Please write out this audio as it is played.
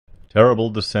Terrible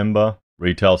December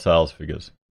retail sales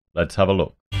figures. Let's have a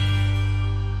look.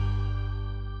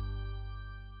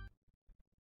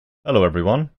 Hello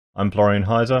everyone, I'm Florian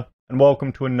Heise, and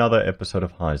welcome to another episode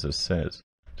of HeiseSays.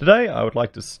 Today I would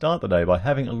like to start the day by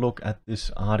having a look at this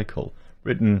article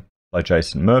written by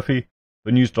Jason Murphy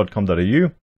for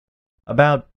news.com.au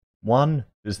about one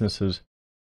business's,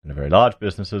 and a very large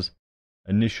business's,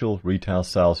 initial retail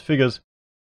sales figures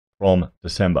from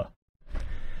December.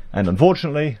 And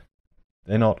unfortunately,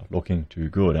 they're not looking too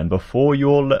good. And before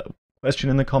your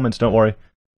question in the comments, don't worry,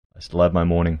 I still have my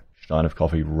morning stein of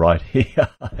coffee right here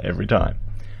every time.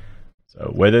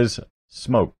 So where there's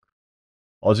smoke,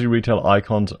 Aussie retail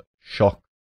icons shock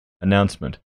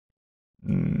announcement.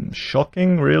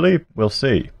 Shocking, really? We'll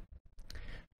see.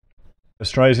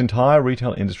 Australia's entire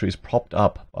retail industry is propped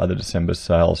up by the December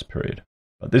sales period.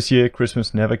 But this year,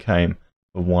 Christmas never came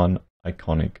for one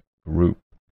iconic group.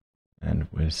 And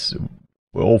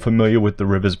we're all familiar with the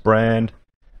Rivers brand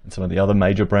and some of the other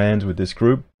major brands with this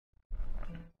group.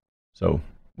 So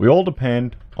we all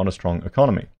depend on a strong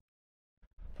economy.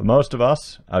 For most of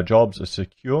us, our jobs are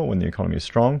secure when the economy is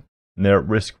strong, and they're at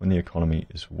risk when the economy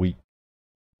is weak.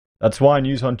 That's why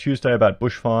news on Tuesday about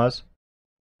bushfires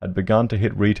had begun to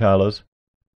hit retailers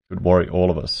should worry all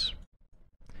of us.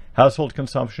 Household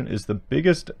consumption is the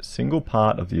biggest single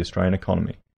part of the Australian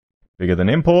economy. Bigger than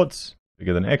imports,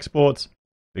 bigger than exports,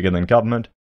 bigger than government.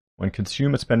 When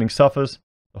consumer spending suffers,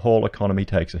 the whole economy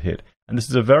takes a hit. And this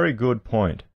is a very good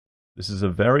point. This is a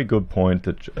very good point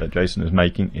that Jason is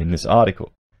making in this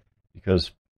article.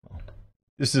 Because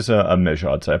this is a measure,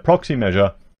 I'd say, a proxy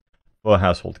measure for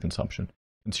household consumption,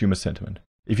 consumer sentiment.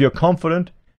 If you're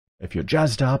confident, if you're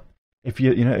jazzed up, if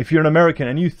you're an American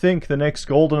and you think the next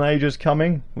golden age is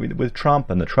coming with Trump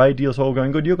and the trade deals all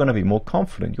going good, you're going to be more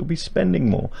confident. You'll be spending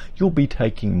more. You'll be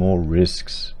taking more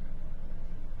risks.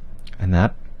 And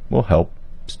that will help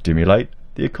stimulate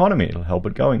the economy. It'll help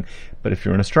it going. But if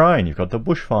you're an Australian, you've got the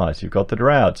bushfires, you've got the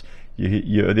droughts.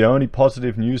 The only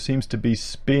positive news seems to be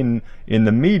spin in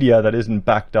the media that isn't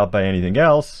backed up by anything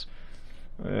else.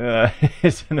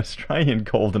 Is an Australian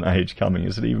golden age coming?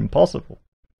 Is it even possible?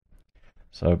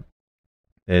 So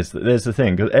there's the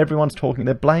thing, because everyone's talking.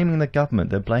 They're blaming the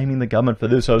government. They're blaming the government for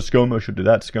this. Oh, ScoMo should do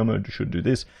that. ScoMo should do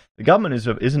this. The government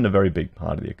isn't a very big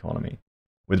part of the economy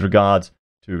with regards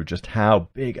to just how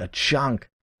big a chunk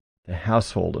the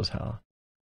householders are.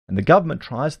 And the government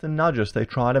tries to nudge us. They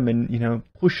try to,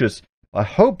 push us by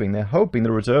they're hoping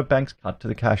the Reserve Bank's cut to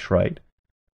the cash rate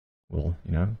will,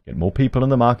 get more people in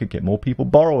the market, get more people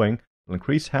borrowing, will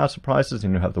increase house prices,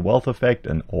 and you'll have the wealth effect,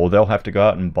 or they'll have to go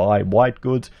out and buy white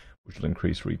goods, which will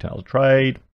increase retail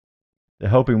trade. They're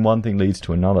hoping one thing leads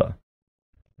to another.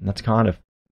 And that's kind of,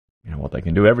 what they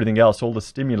can do. Everything else, all the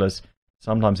stimulus,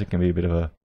 sometimes it can be a bit of a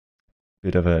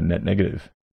net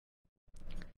negative.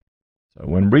 So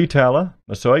when retailer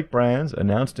Mosaic Brands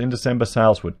announced in December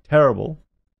sales were terrible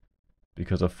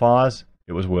because of fires,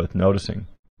 it was worth noticing.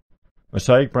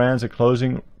 Mosaic Brands, a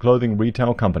clothing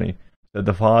retail company, said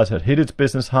the fires had hit its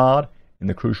business hard in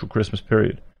the crucial Christmas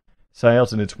period.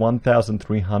 Sales in its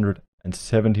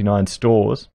 1,379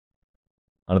 stores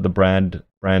under the brands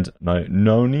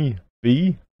Noni,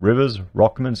 B, Rivers,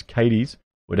 Rockmans, Katie's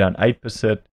were down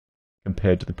 8%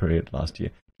 compared to the period last year.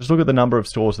 Just look at the number of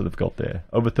stores that they've got there.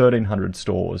 Over 1,300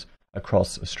 stores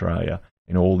across Australia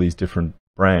in all these different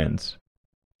brands.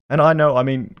 And I know,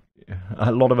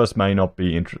 a lot of us may not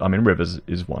be interested. Rivers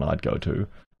is one I'd go to.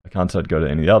 I can't say I'd go to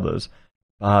any others.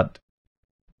 But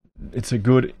it's a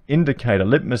good indicator,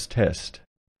 litmus test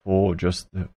for just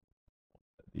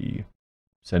the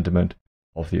sentiment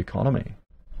of the economy.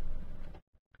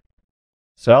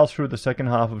 Sales through the second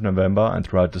half of November and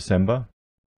throughout December,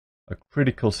 a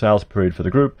critical sales period for the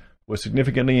group, were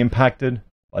significantly impacted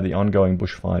by the ongoing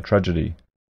bushfire tragedy,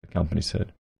 the company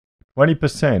said.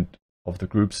 20% of the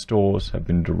group's stores have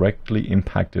been directly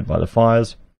impacted by the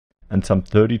fires, and some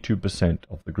 32%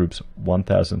 of the group's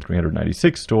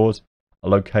 1,386 stores are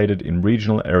located in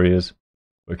regional areas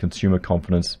where consumer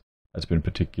confidence has been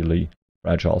particularly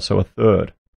fragile. So a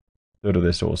third of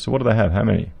their stores. So what do they have? How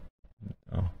many?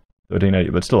 1,380,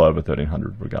 but still over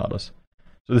 1,300 regardless.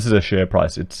 So this is a share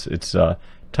price. It's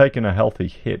taken a healthy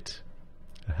hit.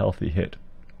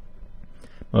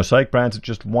 Mosaic Brands is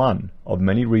just one of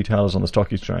many retailers on the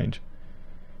stock exchange.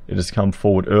 It has come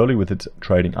forward early with its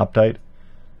trading update,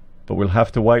 but we'll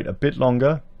have to wait a bit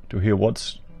longer to hear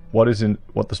what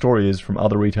the story is from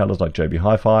other retailers like JB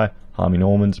Hi-Fi, Harvey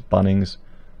Norman's, Bunnings,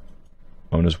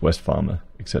 Owners Westfarmer,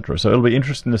 etc. So it'll be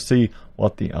interesting to see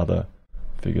what the other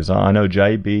figures are. I know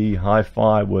JB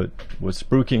Hi-Fi were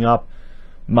spruiking up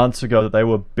months ago that they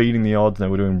were beating the odds and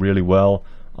they were doing really well.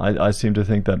 I seem to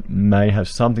think that may have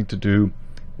something to do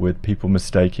with people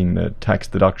mistaking the tax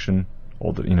deduction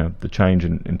or the change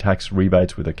in tax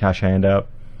rebates with a cash handout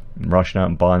and rushing out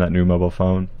and buying that new mobile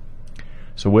phone.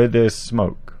 So where there's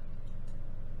smoke,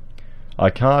 I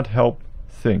can't help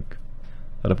think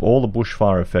that of all the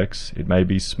bushfire effects, it may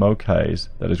be smoke haze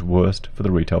that is worst for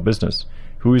the retail business.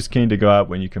 Who is keen to go out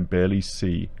when you can barely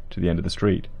see to the end of the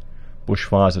street?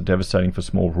 Bushfires are devastating for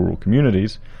small rural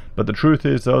communities, but the truth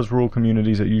is those rural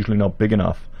communities are usually not big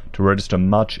enough to register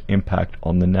much impact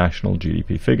on the national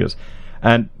GDP figures.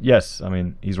 And yes, I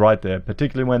mean, he's right there,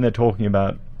 particularly when they're talking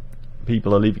about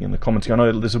people are leaving in the comments going,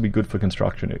 oh, this will be good for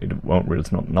construction. It won't really,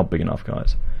 it's not big enough,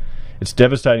 guys. It's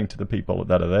devastating to the people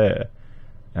that are there.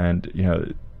 And,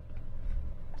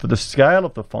 for the scale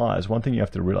of the fires, one thing you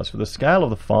have to realize, for the scale of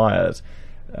the fires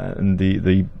and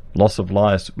the loss of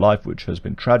life, which has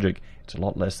been tragic, it's a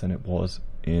lot less than it was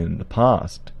in the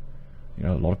past.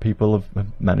 A lot of people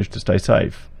have managed to stay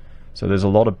safe. So there's a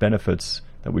lot of benefits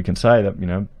that we can say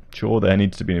that, sure, there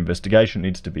needs to be an investigation,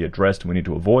 needs to be addressed, and we need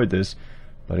to avoid this.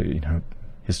 But,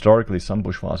 historically, some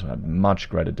bushfires have had much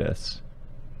greater deaths.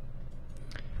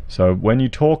 So when you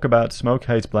talk about smoke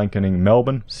haze blanketing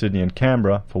Melbourne, Sydney and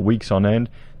Canberra for weeks on end,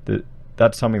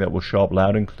 that's something that will show up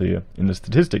loud and clear in the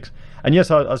statistics. And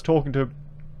yes, I was talking to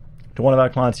one of our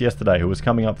clients yesterday who was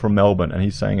coming up from Melbourne, and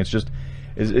he's saying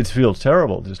it feels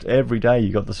terrible. Just every day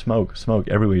you got the smoke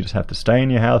everywhere. You just have to stay in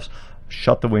your house,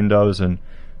 shut the windows and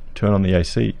turn on the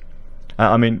AC.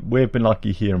 I mean, we've been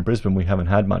lucky here in Brisbane. We haven't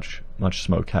had much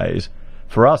smoke haze.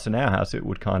 For us in our house, it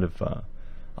would kind of...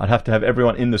 I'd have to have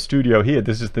everyone in the studio here.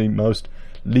 This is the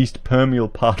least permeable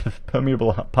part of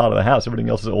the house. Everything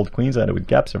else is old Queenslander with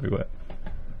gaps everywhere.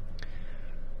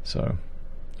 So,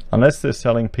 unless they're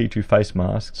selling P2 face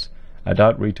masks, I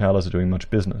doubt retailers are doing much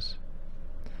business.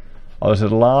 I was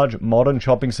at a large modern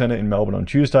shopping centre in Melbourne on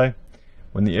Tuesday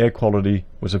when the air quality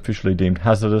was officially deemed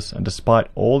hazardous, and despite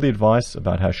all the advice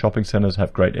about how shopping centres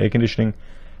have great air conditioning,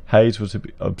 haze was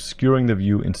obscuring the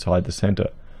view inside the centre.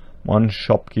 One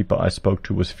shopkeeper I spoke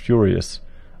to was furious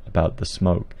about the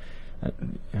smoke.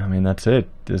 I mean, that's it.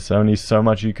 There's only so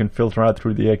much you can filter out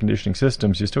through the air conditioning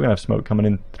systems. You're still going to have smoke coming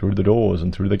in through the doors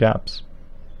and through the gaps.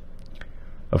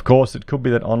 Of course, it could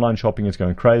be that online shopping is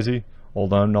going crazy,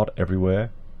 although not everywhere.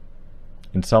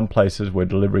 In some places where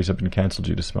deliveries have been cancelled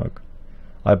due to smoke.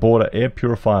 I bought an air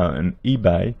purifier on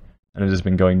eBay, and it has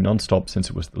been going non-stop since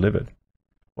it was delivered.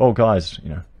 Well, guys,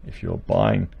 if you're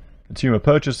buying consumer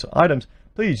purchase items,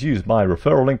 please use my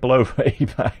referral link below for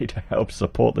eBay to help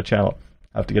support the channel.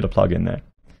 I have to get a plug in there.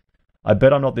 I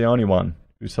bet I'm not the only one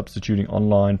who's substituting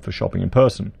online for shopping in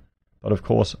person. But of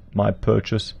course, my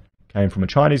purchase came from a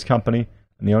Chinese company,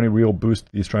 and the only real boost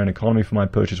to the Australian economy for my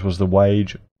purchase was the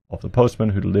wage of the postman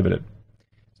who delivered it.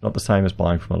 It's not the same as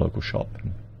buying from a local shop.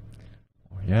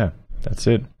 Yeah, that's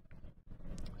it.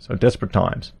 So desperate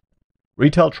times.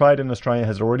 Retail trade in Australia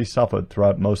has already suffered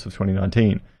throughout most of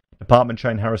 2019. Department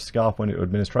chain Harris Scarfe went into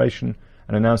administration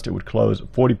and announced it would close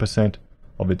 40%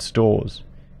 of its stores.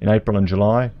 In April and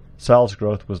July, sales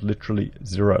growth was literally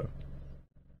zero.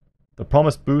 The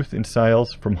promised boost in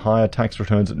sales from higher tax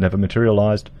returns never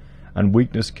materialised, and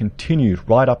weakness continued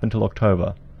right up until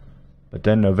October. But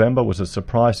then November was a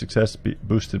surprise success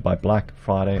boosted by Black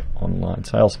Friday online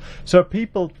sales. So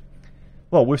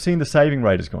we've seen the saving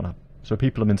rate has gone up. So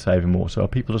people have been saving more. So are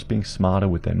people just being smarter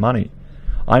with their money?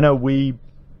 I know we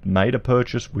made a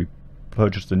purchase. We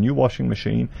purchased a new washing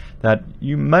machine that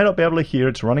you may not be able to hear.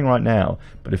 It's running right now.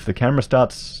 But if the camera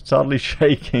starts subtly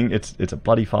shaking, it's a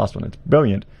bloody fast one. It's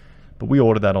brilliant. But we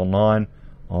ordered that online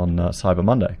on Cyber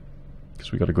Monday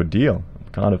because we got a good deal.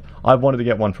 I've wanted to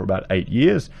get one for about 8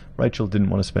 years. Rachel didn't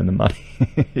want to spend the money.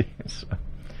 So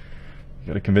you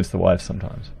got to convince the wife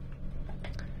sometimes.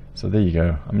 So there you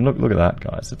go. I mean, look at that,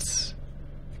 guys. It's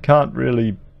not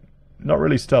really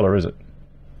stellar, is it?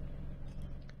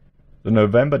 The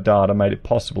November data made it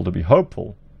possible to be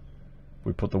hopeful.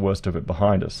 We put the worst of it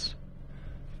behind us.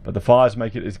 But the fires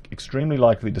make it extremely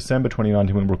likely December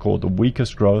 2019 will record the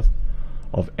weakest growth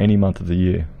of any month of the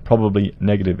year, probably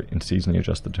negative in seasonally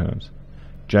adjusted terms.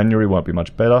 January won't be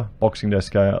much better. Boxing Day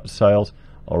sales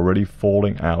are already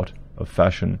falling out of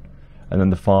fashion, and then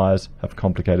the fires have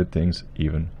complicated things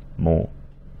even more.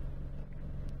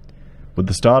 With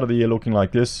the start of the year looking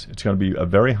like this, it's going to be a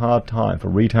very hard time for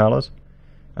retailers,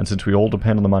 and since we all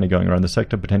depend on the money going around the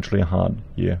sector, potentially a hard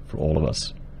year for all of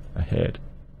us ahead.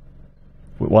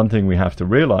 But one thing we have to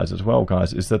realize as well,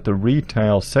 guys, is that the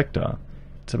retail sector,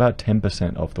 it's about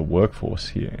 10% of the workforce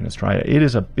here in Australia. It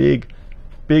is a big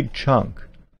chunk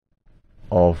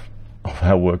of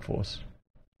our workforce.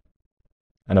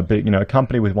 And a big, a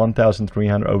company with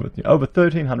 1,300, over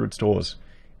 1,300 stores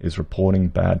is reporting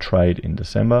bad trade in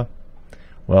December.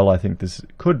 Well, I think this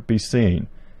could be seen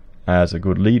as a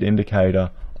good lead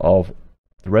indicator of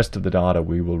the rest of the data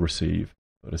we will receive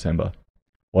for December.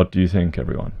 What do you think,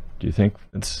 everyone? Do you think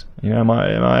it's, am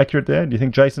I accurate there? Do you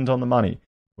think Jason's on the money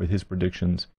with his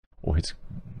predictions or his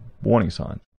warning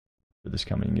signs for this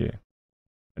coming year?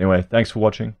 Anyway, thanks for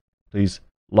watching. Please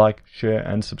like, share,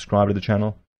 and subscribe to the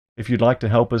channel. If you'd like to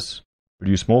help us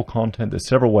produce more content, there's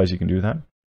several ways you can do that.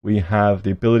 We have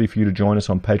the ability for you to join us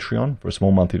on Patreon for a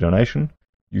small monthly donation.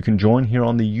 You can join here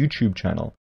on the YouTube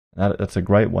channel. That's a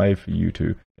great way for you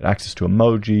to get access to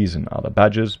emojis and other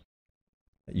badges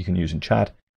that you can use in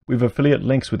chat. We have affiliate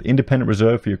links with Independent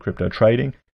Reserve for your crypto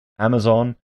trading,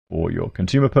 Amazon for your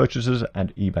consumer purchases,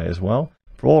 and eBay as well.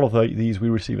 For all of these, we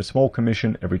receive a small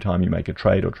commission every time you make a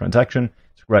trade or transaction.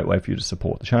 It's a great way for you to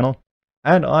support the channel.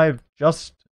 And I've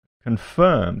just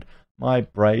confirmed my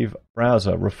Brave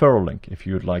browser referral link. If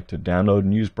you would like to download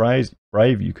and use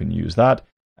Brave, you can use that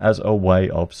as a way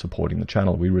of supporting the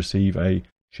channel. We receive a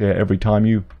share every time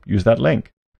you use that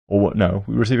link. Or no,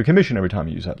 we receive a commission every time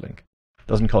you use that link. It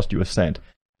doesn't cost you a cent.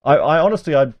 I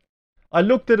honestly, I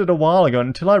looked at it a while ago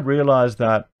until I realized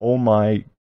that all my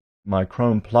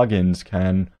Chrome plugins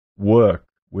can work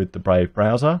with the Brave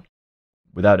browser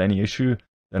without any issue.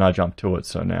 Then I jumped to it,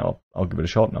 so now I'll give it a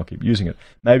shot and I'll keep using it.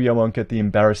 Maybe I won't get the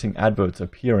embarrassing adverts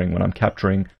appearing when I'm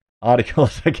capturing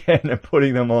articles again and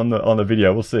putting them on the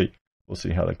video. We'll see. We'll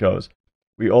see how that goes.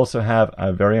 We also have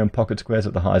our very own pocket squares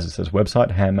at the HeiseSays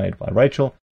website, handmade by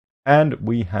Rachel, and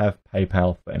we have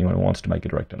PayPal for anyone who wants to make a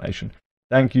direct donation.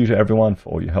 Thank you to everyone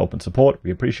for all your help and support.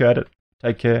 We appreciate it.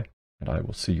 Take care, and I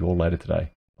will see you all later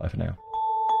today. Bye for now.